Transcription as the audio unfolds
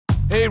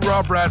Hey,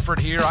 Rob Bradford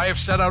here. I have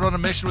set out on a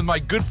mission with my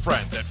good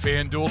friends at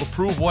FanDuel to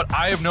prove what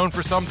I have known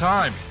for some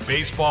time.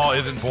 Baseball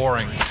isn't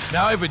boring.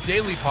 Now I have a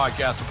daily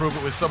podcast to prove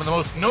it with some of the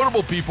most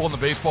notable people in the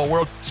baseball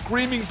world,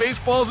 screaming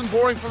baseball isn't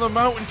boring from the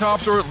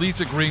mountaintops, or at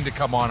least agreeing to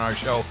come on our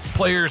show.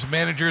 Players,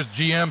 managers,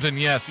 GMs, and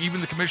yes, even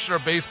the commissioner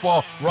of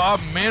baseball, Rob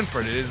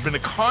Manfred. It has been a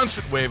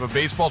constant wave of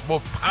baseball's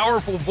most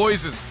powerful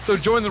voices. So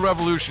join the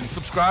revolution.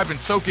 Subscribe and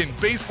soak in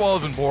Baseball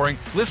Isn't Boring.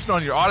 Listen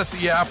on your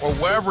Odyssey app or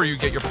wherever you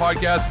get your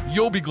podcasts.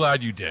 You'll be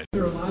glad you did.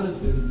 There a lot has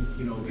been,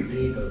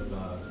 debate of,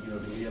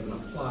 do we have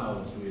enough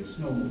plows, do we have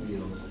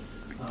snowmobiles?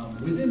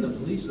 Within the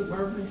police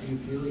department, do you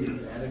feel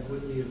you're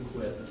adequately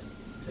equipped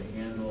to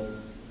handle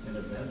an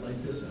event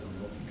like this? I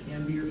don't know if you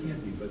can be or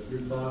can't be, but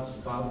your thoughts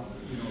about,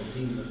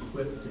 being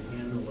equipped to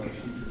handle a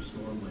future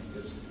storm like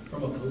this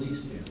from a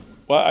police standpoint?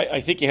 Well,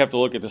 I think you have to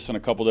look at this in a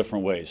couple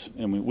different ways.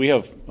 I mean, we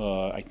have,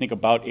 I think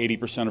about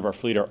 80% of our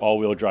fleet are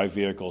all-wheel drive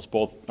vehicles,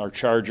 both our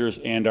Chargers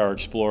and our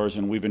Explorers,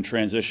 and we've been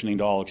transitioning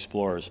to all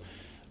Explorers.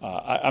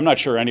 I'm not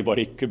sure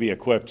anybody could be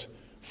equipped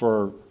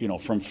for,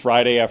 from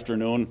Friday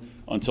afternoon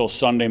until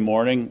Sunday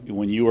morning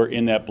when you were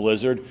in that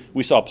blizzard.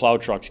 We saw plow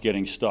trucks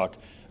getting stuck.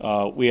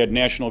 We had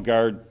National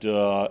Guard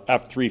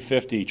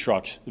F-350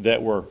 trucks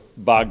that were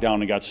bogged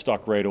down and got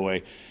stuck right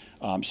away.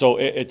 So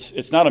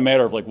it's not a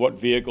matter of like what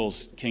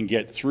vehicles can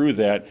get through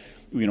that.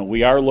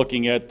 We are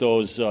looking at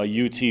those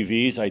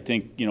UTVs. I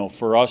think,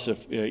 for us,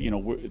 if,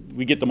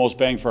 we get the most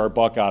bang for our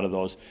buck out of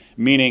those,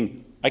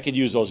 meaning I could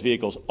use those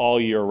vehicles all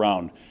year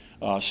round.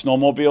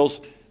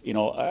 Snowmobiles,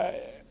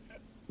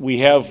 we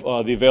have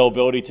the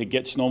availability to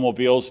get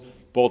snowmobiles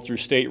both through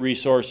state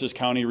resources,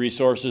 county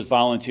resources,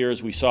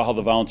 volunteers. We saw how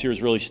the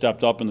volunteers really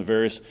stepped up in the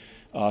various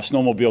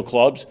snowmobile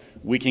clubs.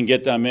 We can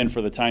get them in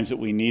for the times that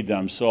we need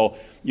them. So,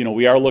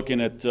 we are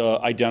looking at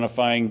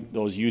identifying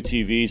those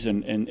UTVs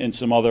and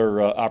some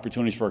other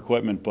opportunities for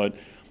equipment. But,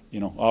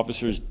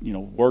 officers,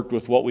 worked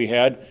with what we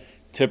had.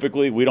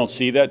 Typically, we don't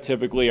see that.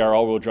 Typically, our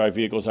all-wheel drive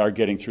vehicles are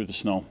getting through the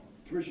snow.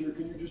 Commissioner,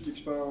 can you just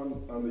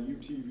expound on the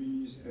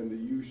UTVs and the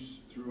use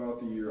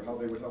throughout the year, how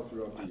they would help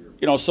throughout the year?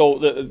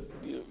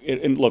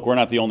 And look, we're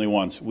not the only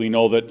ones. We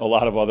know that a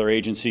lot of other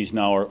agencies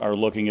now are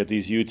looking at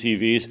these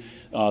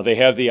UTVs. They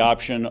have the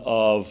option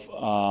of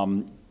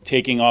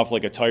taking off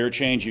like a tire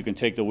change. You can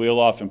take the wheel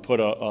off and put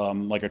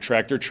like a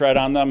tractor tread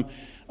on them.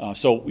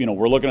 So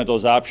we're looking at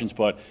those options,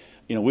 but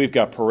we've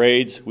got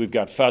parades, we've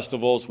got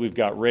festivals, we've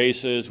got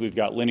races, we've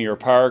got linear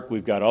park,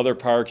 we've got other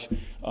parks.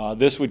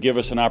 This would give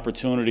us an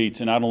opportunity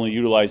to not only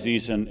utilize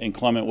these in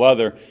inclement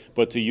weather,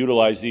 but to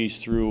utilize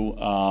these through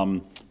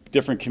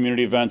different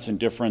community events and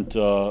different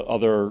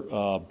other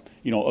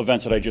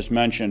events that I just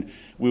mentioned.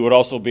 We would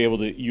also be able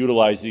to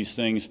utilize these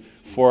things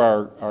for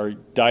our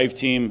dive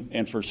team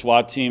and for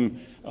SWAT team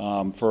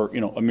for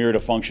a myriad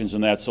of functions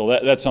and that. So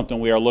that's something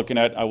we are looking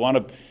at. I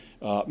want to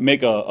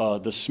make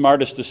the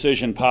smartest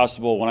decision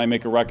possible when I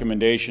make a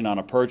recommendation on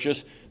a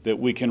purchase that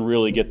we can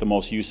really get the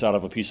most use out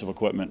of a piece of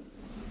equipment.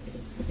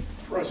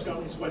 For us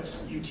dummies, what's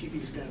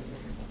UTV stand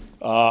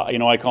for?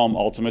 I call them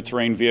ultimate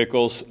terrain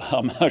vehicles.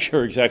 I'm not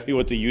sure exactly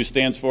what the U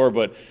stands for,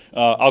 but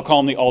I'll call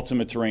them the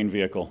ultimate terrain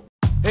vehicle.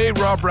 Hey,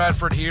 Rob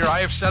Bradford here. I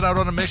have set out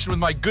on a mission with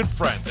my good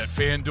friends at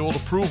FanDuel to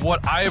prove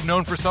what I have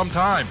known for some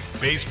time.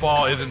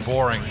 Baseball isn't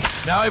boring.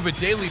 Now I have a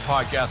daily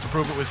podcast to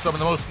prove it with some of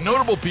the most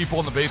notable people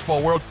in the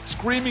baseball world,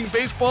 screaming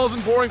baseball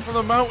isn't boring from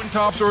the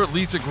mountaintops, or at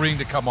least agreeing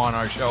to come on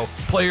our show.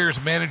 Players,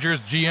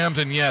 managers, GMs,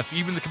 and yes,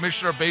 even the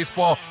commissioner of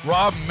baseball,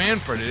 Rob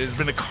Manfred. It has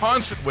been a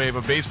constant wave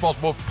of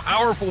baseball's most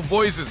powerful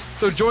voices.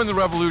 So join the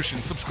revolution.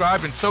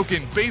 Subscribe and soak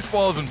in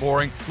Baseball Isn't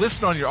Boring.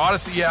 Listen on your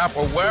Odyssey app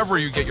or wherever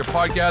you get your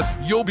podcasts.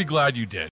 You'll be glad you did.